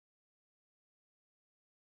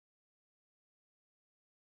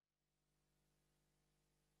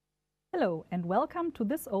Hello and welcome to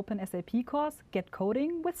this Open SAP course, Get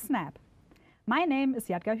Coding with Snap. My name is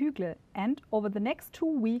Jadka Hügle, and over the next 2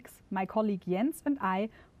 weeks my colleague Jens and I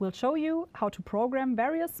will show you how to program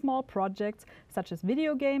various small projects such as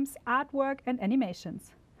video games, artwork and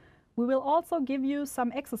animations. We will also give you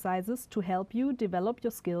some exercises to help you develop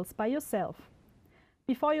your skills by yourself.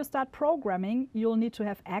 Before you start programming, you'll need to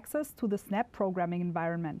have access to the Snap programming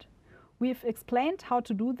environment. We've explained how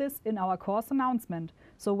to do this in our course announcement,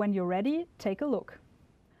 so when you're ready, take a look.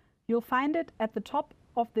 You'll find it at the top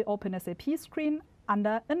of the OpenSAP screen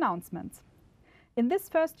under Announcements. In this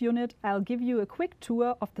first unit, I'll give you a quick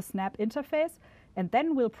tour of the Snap interface, and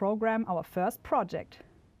then we'll program our first project.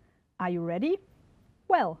 Are you ready?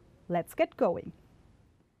 Well, let's get going.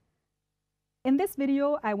 In this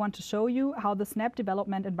video, I want to show you how the Snap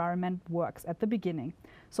development environment works at the beginning.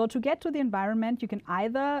 So to get to the environment, you can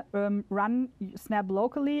either run Snap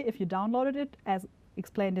locally if you downloaded it, as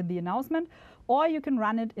explained in the announcement, or you can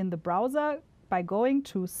run it in the browser by going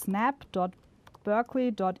to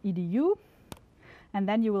snap.berkeley.edu, and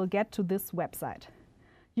then you will get to this website.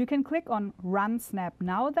 You can click on Run Snap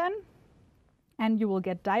Now then, and you will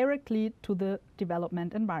get directly to the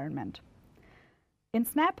development environment. In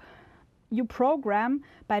Snap, you program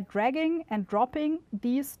by dragging and dropping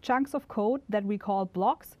these chunks of code that we call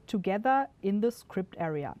blocks together in the script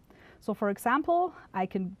area. So for example, I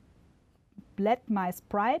can let my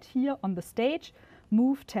sprite here on the stage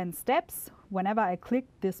move 10 steps whenever I click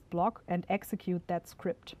this block and execute that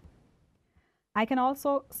script. I can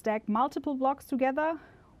also stack multiple blocks together.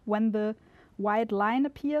 When the white line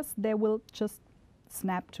appears, they will just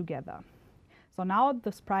snap together. So now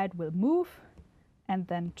the sprite will move and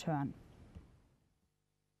then turn.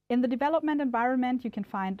 In the development environment, you can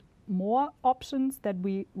find more options that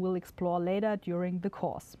we will explore later during the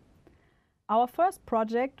course. Our first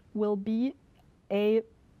project will be a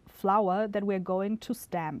flower that we're going to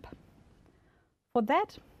stamp. For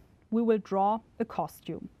that, we will draw a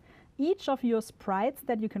costume. Each of your sprites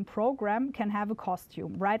that you can program can have a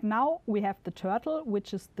costume. Right now, we have the turtle,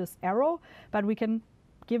 which is this arrow, but we can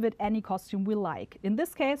give it any costume we like. In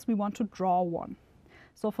this case, we want to draw one.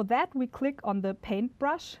 So for that, we click on the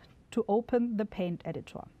paintbrush to open the paint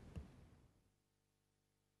editor.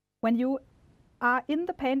 When you are in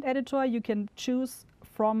the paint editor, you can choose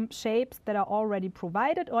from shapes that are already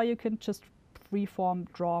provided, or you can just freeform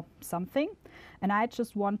draw something. And I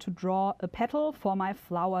just want to draw a petal for my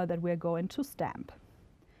flower that we're going to stamp.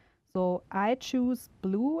 So I choose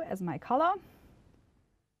blue as my color,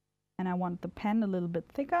 and I want the pen a little bit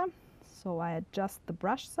thicker, so I adjust the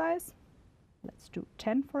brush size. Let's do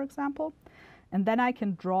 10, for example. And then I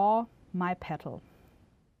can draw my petal.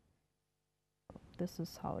 This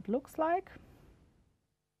is how it looks like.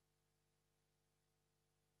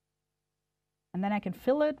 And then I can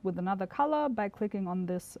fill it with another color by clicking on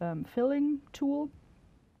this filling tool.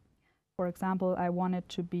 For example, I want it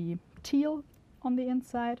to be teal on the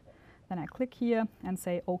inside. Then I click here and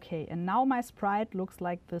say OK. And now my sprite looks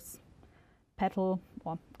like this petal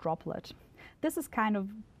or droplet. This is kind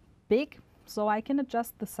of big, so I can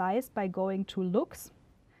adjust the size by going to Looks.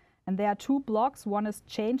 And there are two blocks. One is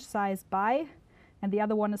Change Size By, and the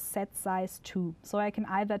other one is Set Size To. So I can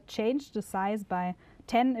either change the size by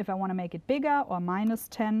 10 if I want to make it bigger, or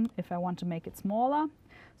 -10 if I want to make it smaller.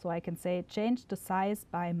 So I can say change the size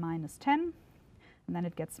by -10, and then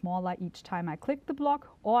it gets smaller each time I click the block.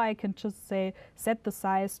 Or I can just say set the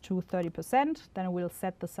size to 30%, then it will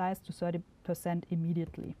set the size to 30%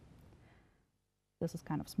 immediately. This is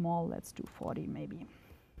kind of small, let's do 40 maybe.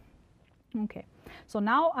 Okay, so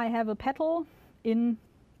now I have a petal in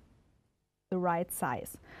the right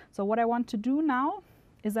size. So what I want to do now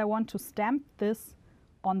is I want to stamp this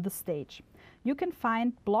on the stage. You can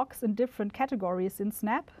find blocks in different categories in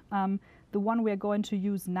Snap. The one we're going to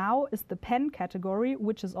use now is the pen category,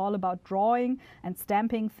 which is all about drawing and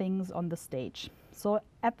stamping things on the stage. So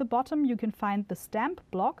at the bottom you can find the stamp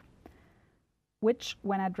block, which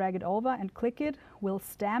when I drag it over and click it, will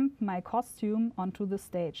stamp my costume onto the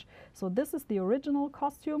stage. So this is the original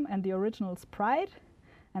costume and the original sprite.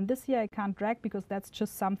 And this here I can't drag because that's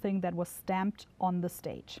just something that was stamped on the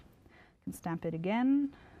stage. I can stamp it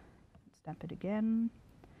again, stamp it again,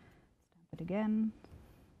 stamp it again.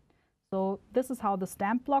 So this is how the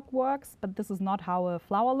stamp block works, but this is not how a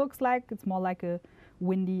flower looks like. It's more like a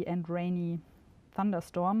windy and rainy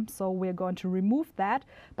thunderstorm. So we're going to remove that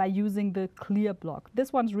by using the clear block.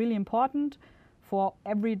 This one's really important for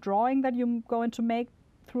every drawing that you're going to make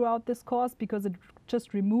throughout this course, because it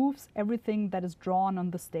just removes everything that is drawn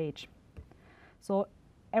on the stage. So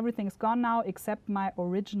everything is gone now except my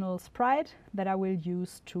original sprite that I will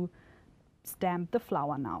use to stamp the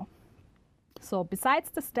flower now. So besides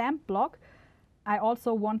the stamp block, I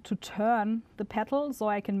also want to turn the petal so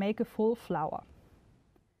I can make a full flower.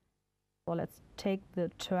 So let's take the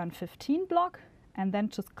turn 15 block and then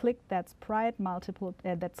just click that script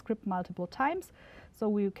multiple times so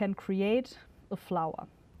we can create a flower.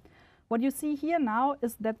 What you see here now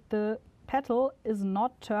is that the petal is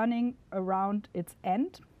not turning around its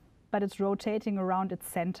end, but it's rotating around its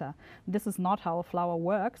center. This is not how a flower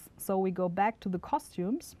works. So we go back to the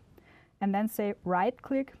costumes and then say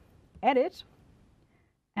right-click, edit,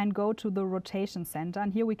 and go to the rotation center.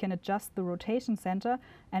 And here we can adjust the rotation center,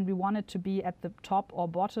 and we want it to be at the top or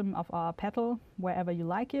bottom of our petal, wherever you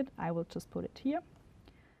like it. I will just put it here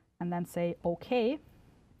and then say OK.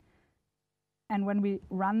 And when we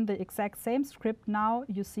run the exact same script now,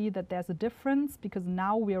 you see that there's a difference because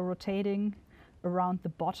now we are rotating around the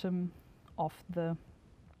bottom of the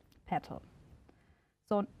petal.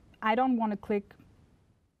 So I don't want to click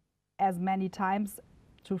as many times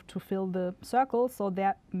to fill the circle, so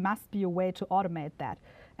there must be a way to automate that.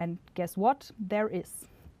 And guess what? There is.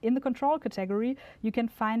 In the control category, you can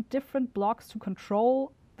find different blocks to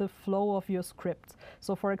control the flow of your scripts.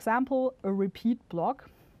 So for example, a repeat block,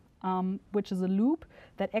 which is a loop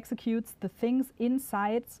that executes the things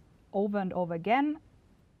inside over and over again,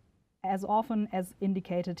 as often as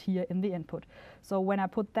indicated here in the input. So when I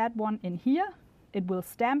put that one in here, it will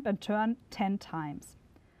stamp and turn 10 times.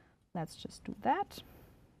 Let's just do that.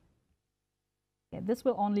 Okay, this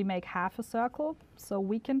will only make half a circle, so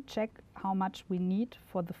we can check how much we need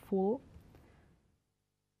for the full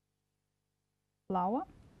flower.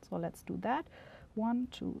 So let's do that. 1,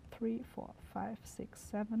 2, 3, 4, 5, 6,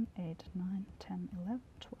 7, 8, 9, 10, 11,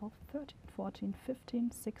 12, 13, 14,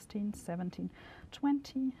 15, 16, 17,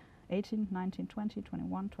 20, 18, 19, 20,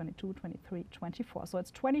 21, 22, 23, 24. So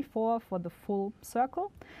it's 24 for the full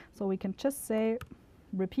circle. So we can just say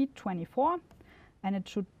repeat 24 and it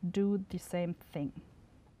should do the same thing.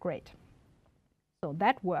 Great. So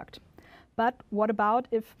that worked. But what about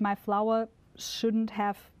if my flower shouldn't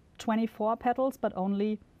have 24 petals but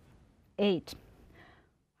only 8?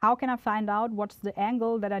 How can I find out what's the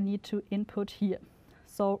angle that I need to input here?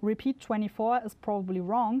 So repeat 24 is probably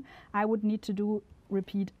wrong. I would need to do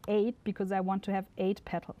repeat 8 because I want to have 8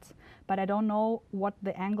 petals. But I don't know what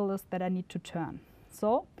the angle is that I need to turn.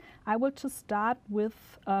 So I will just start with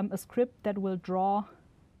a script that will draw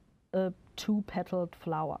a 2-petaled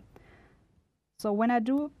flower. So when I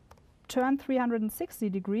do turn 360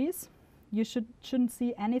 degrees, you shouldn't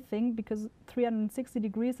see anything because 360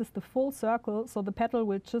 degrees is the full circle, so the petal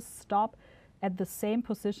will just stop at the same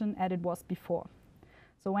position as it was before.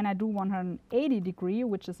 So when I do 180 degree,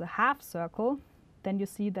 which is a half circle, then you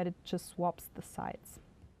see that it just swaps the sides.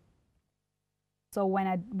 So when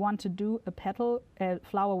I want to do a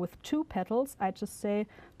flower with 2 petals, I just say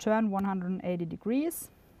turn 180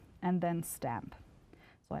 degrees and then stamp.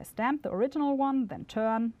 So I stamp the original one, then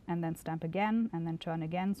turn, and then stamp again, and then turn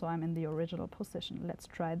again, so I'm in the original position. Let's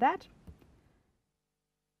try that.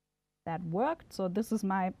 That worked. So this is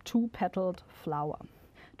my 2-petaled flower.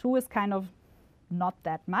 2 is kind of not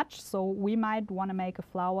that much, so we might want to make a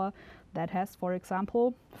flower that has, for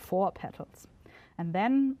example, 4 petals. And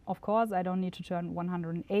then, of course, I don't need to turn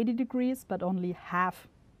 180 degrees, but only half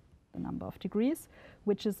the number of degrees,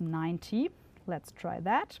 which is 90. Let's try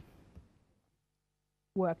that.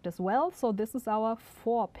 Worked as well. So this is our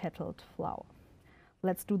 4-petaled flower.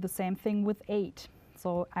 Let's do the same thing with 8.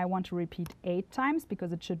 So I want to repeat 8 times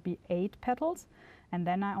because it should be 8 petals. And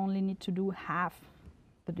then I only need to do half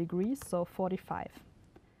the degrees, so 45.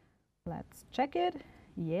 Let's check it.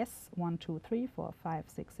 Yes, 1, 2, 3, 4, 5,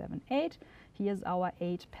 6, 7, 8. Here's our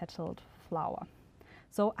 8-petaled flower.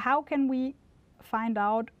 So how can we find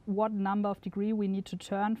out what number of degree we need to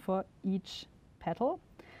turn for each petal?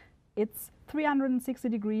 It's 360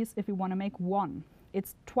 degrees if we want to make 1.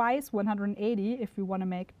 It's twice 180 if we want to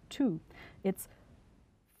make 2. It's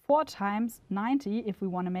 4 times 90 if we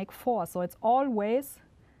want to make 4. So it's always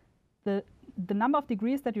the number of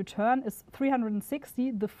degrees that you turn is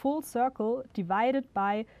 360, the full circle divided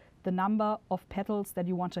by the number of petals that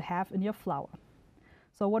you want to have in your flower.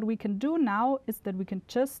 So what we can do now is that we can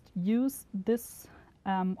just use this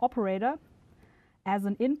operator as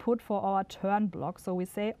an input for our turn block. So we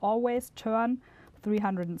say always turn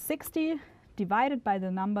 360 divided by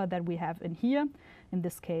the number that we have in here, in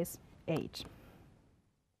this case 8.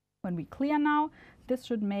 When we clear now, this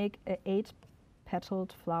should make an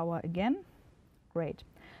 8-petaled flower again. Great.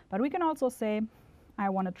 But we can also say I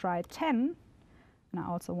want to try 10, and I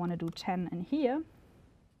also want to do 10 in here.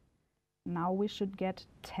 Now we should get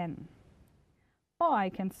 10. Or I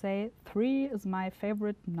can say 3 is my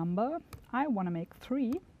favorite number. I want to make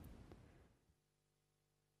 3.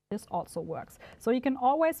 This also works. So you can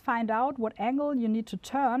always find out what angle you need to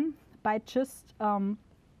turn by just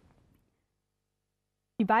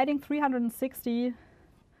dividing 360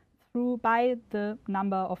 by the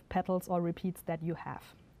number of petals or repeats that you have.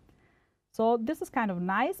 So this is kind of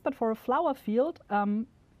nice, but for a flower field,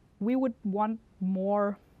 we would want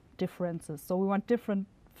more differences. So we want different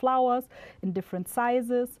flowers in different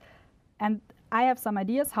sizes, and I have some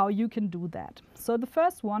ideas how you can do that. So the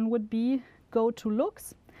first one would be go to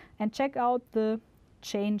looks and check out the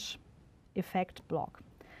change effect block.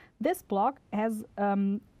 This block has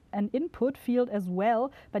an input field as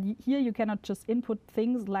well, but here you cannot just input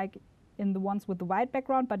things like in the ones with the white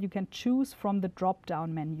background, but you can choose from the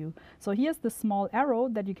drop-down menu. So here's the small arrow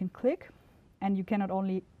that you can click, and you cannot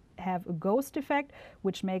only have a ghost effect,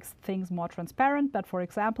 which makes things more transparent, but for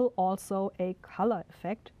example also a color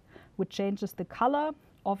effect, which changes the color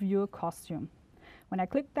of your costume. When I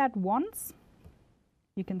click that once,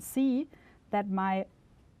 you can see that my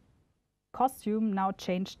costume now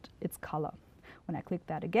changed its color. When I click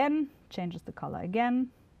that again, changes the color again,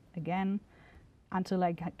 until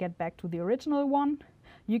I get back to the original one.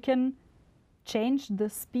 You can change the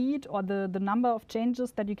speed or the number of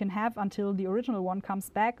changes that you can have until the original one comes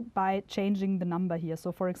back by changing the number here.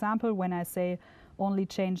 So for example, when I say only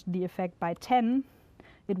change the effect by 10,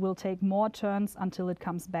 it will take more turns until it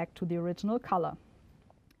comes back to the original color.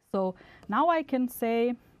 So now I can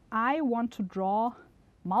say I want to draw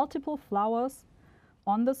multiple flowers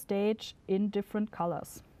on the stage in different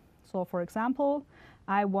colors. So for example,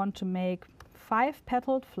 I want to make 5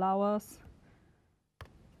 petaled flowers,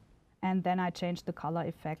 and then I change the color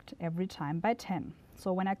effect every time by 10.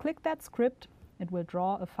 So when I click that script, it will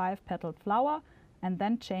draw a 5-petaled flower and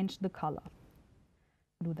then change the color.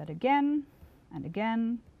 Do that again and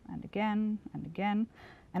again and again and again.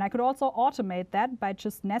 And I could also automate that by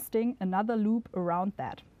just nesting another loop around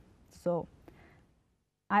that. So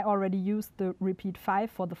I already used the repeat 5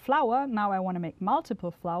 for the flower. Now I want to make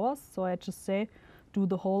multiple flowers, so I just say do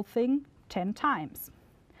the whole thing 10 times.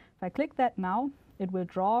 If I click that now, it will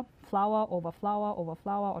draw flower over flower over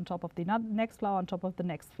flower on top of the next flower on top of the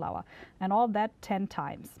next flower, and all that 10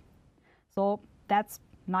 times. So that's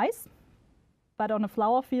nice, but on a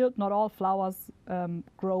flower field, not all flowers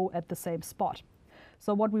grow at the same spot.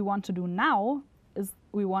 So what we want to do now is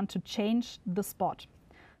we want to change the spot.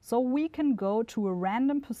 So we can go to a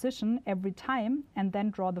random position every time and then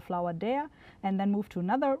draw the flower there, and then move to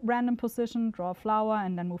another random position, draw a flower,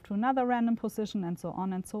 and then move to another random position, and so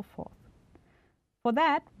on and so forth. For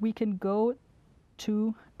that, we can go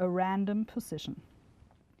to a random position.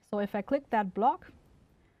 So if I click that block,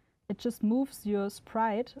 it just moves your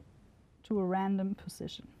sprite to a random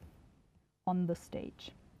position on the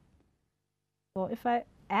stage. So if I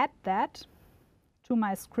add that to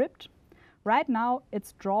my script, right now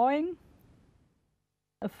it's drawing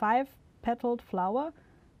a 5-petaled flower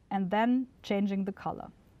and then changing the color.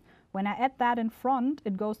 When I add that in front,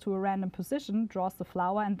 it goes to a random position, draws the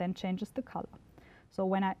flower, and then changes the color. So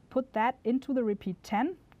when I put that into the repeat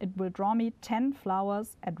 10, it will draw me 10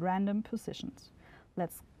 flowers at random positions.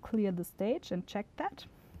 Let's clear the stage and check that.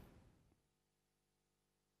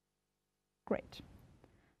 Great.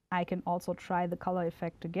 I can also try the color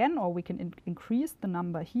effect again, or we can increase the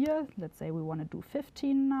number here. Let's say we want to do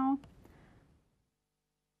 15 now.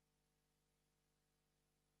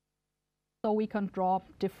 So we can draw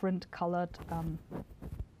different colored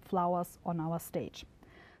flowers on our stage.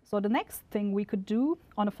 So the next thing we could do,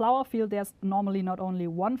 on a flower field there's normally not only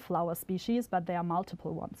one flower species, but there are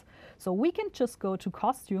multiple ones. So we can just go to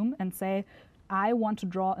costume and say, I want to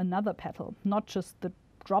draw another petal, not just the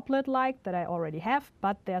droplet-like that I already have,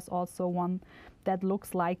 but there's also one that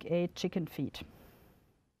looks like a chicken feet.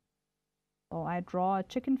 So I draw a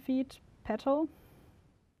chicken feet petal,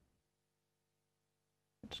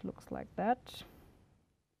 which looks like that.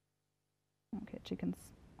 Okay, chickens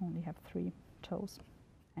only have 3 toes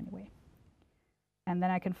anyway. And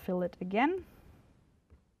then I can fill it again.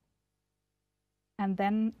 And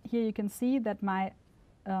then here you can see that my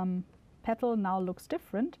petal now looks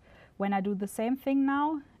different. When I do the same thing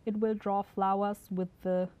now, it will draw flowers with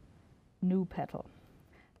the new petal.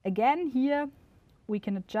 Again, here we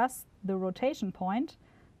can adjust the rotation point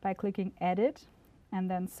by clicking Edit and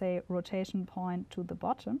then say rotation point to the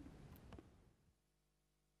bottom.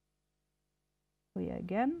 Clear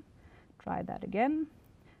again, try that again.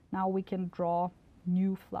 Now we can draw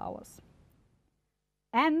new flowers.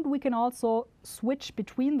 And we can also switch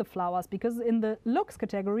between the flowers, because in the looks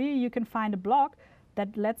category you can find a block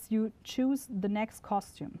that lets you choose the next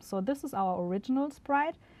costume. So this is our original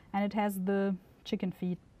sprite, and it has the chicken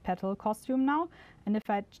feet petal costume now. And if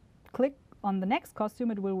I click on the next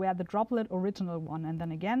costume, it will wear the droplet original one, and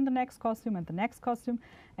then again the next costume and the next costume.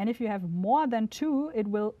 And if you have more than 2, it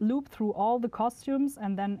will loop through all the costumes,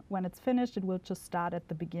 and then when it's finished, it will just start at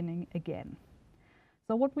the beginning again.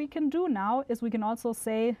 So what we can do now is we can also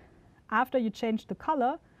say, after you change the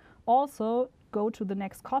color, also go to the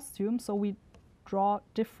next costume, so we draw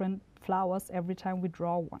different flowers every time we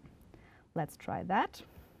draw one. Let's try that.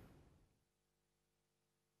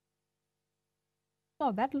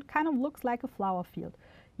 So that kind of looks like a flower field.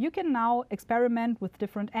 You can now experiment with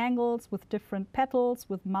different angles, with different petals,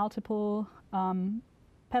 with multiple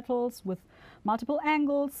petals, with multiple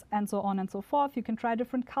angles, and so on and so forth. You can try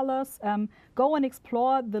different colors. Go and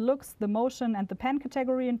explore the looks, the motion, and the pen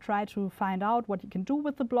category and try to find out what you can do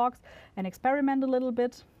with the blocks and experiment a little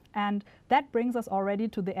bit. And that brings us already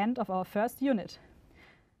to the end of our first unit.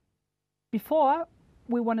 Before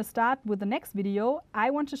we want to start with the next video, I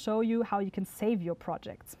want to show you how you can save your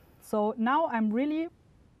projects. So now I'm really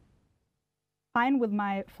fine with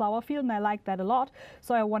my flower field and I like that a lot.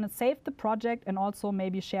 So I want to save the project and also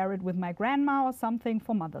maybe share it with my grandma or something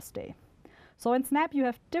for Mother's Day. So in Snap you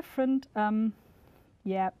have different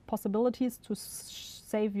possibilities to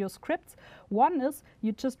save your scripts. One is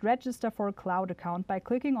you just register for a cloud account by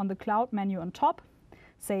clicking on the cloud menu on top,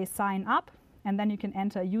 say sign up, and then you can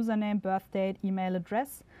enter a username, birth date, email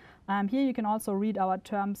address. Here you can also read our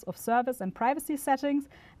terms of service and privacy settings.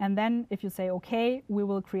 And then if you say OK, we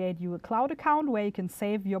will create you a cloud account where you can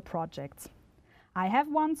save your projects. I have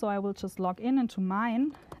one, so I will just log in into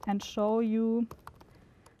mine and show you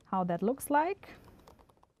how that looks like.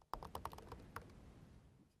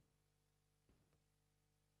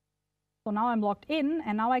 So now I'm logged in,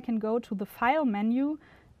 and now I can go to the File menu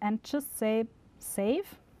and just say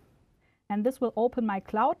Save. And this will open my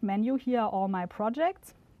cloud menu. Here are all my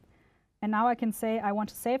projects. And now I can say I want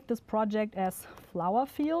to save this project as flower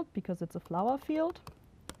field because it's a flower field.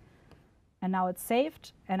 And now it's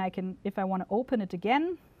saved. And I can, if I want to open it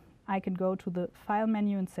again, I can go to the File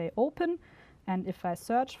menu and say Open. And if I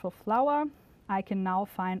search for flower, I can now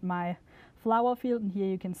find my flower field. And here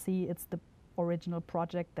you can see it's the original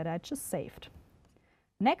project that I just saved.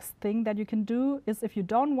 Next thing that you can do is, if you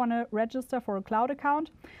don't want to register for a cloud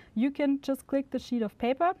account, you can just click the sheet of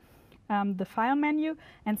paper, the File menu,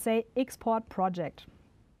 and say Export Project.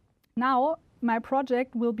 Now my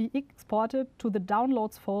project will be exported to the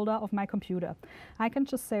Downloads folder of my computer. I can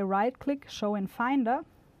just say right-click, Show in Finder.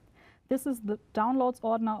 This is the Downloads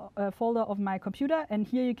folder of my computer, and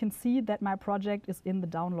here you can see that my project is in the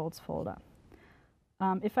Downloads folder.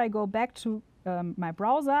 If I go back to my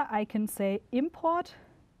browser, I can say Import,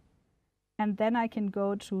 and then I can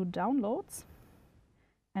go to Downloads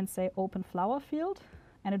and say Open Flower Field,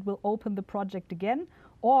 and it will open the project again.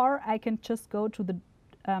 Or I can just go to the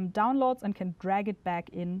Downloads and can drag it back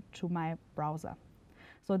into my browser.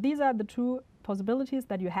 So these are the two possibilities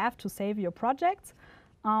that you have to save your projects.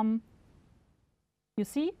 You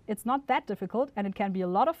see, it's not that difficult, and it can be a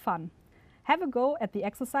lot of fun. Have a go at the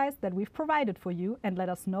exercise that we've provided for you and let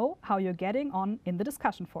us know how you're getting on in the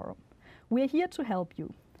discussion forum. We're here to help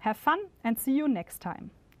you. Have fun and see you next time.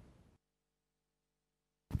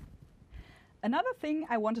 Another thing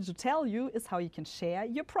I wanted to tell you is how you can share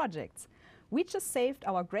your projects. We just saved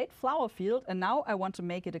our great flower field, and now I want to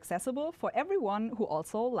make it accessible for everyone who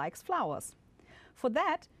also likes flowers. For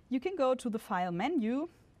that, you can go to the File menu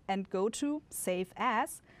and go to Save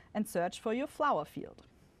As and search for your flower field.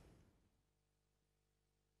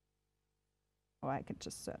 Or I can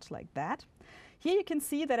just search like that. Here you can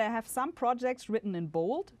see that I have some projects written in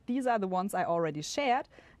bold. These are the ones I already shared,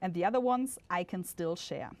 and the other ones I can still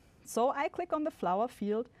share. So I click on the flower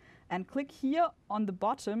field and click here on the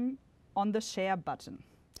bottom on the Share button.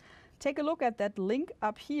 Take a look at that link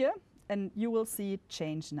up here, and you will see it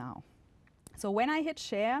change now. So when I hit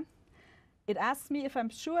Share, it asks me if I'm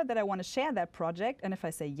sure that I want to share that project, and if I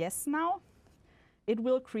say yes now, it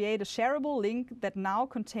will create a shareable link that now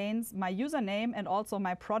contains my username and also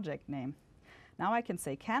my project name. Now I can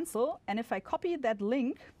say cancel, and if I copy that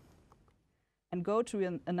link and go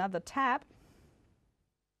to another tab,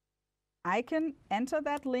 I can enter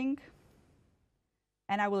that link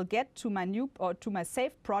and I will get to my new or to my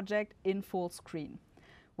saved project in full screen.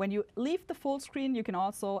 When you leave the full screen, you can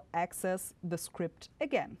also access the script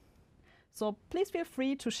again. So please feel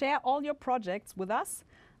free to share all your projects with us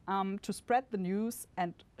to spread the news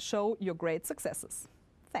and show your great successes.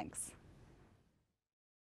 Thanks.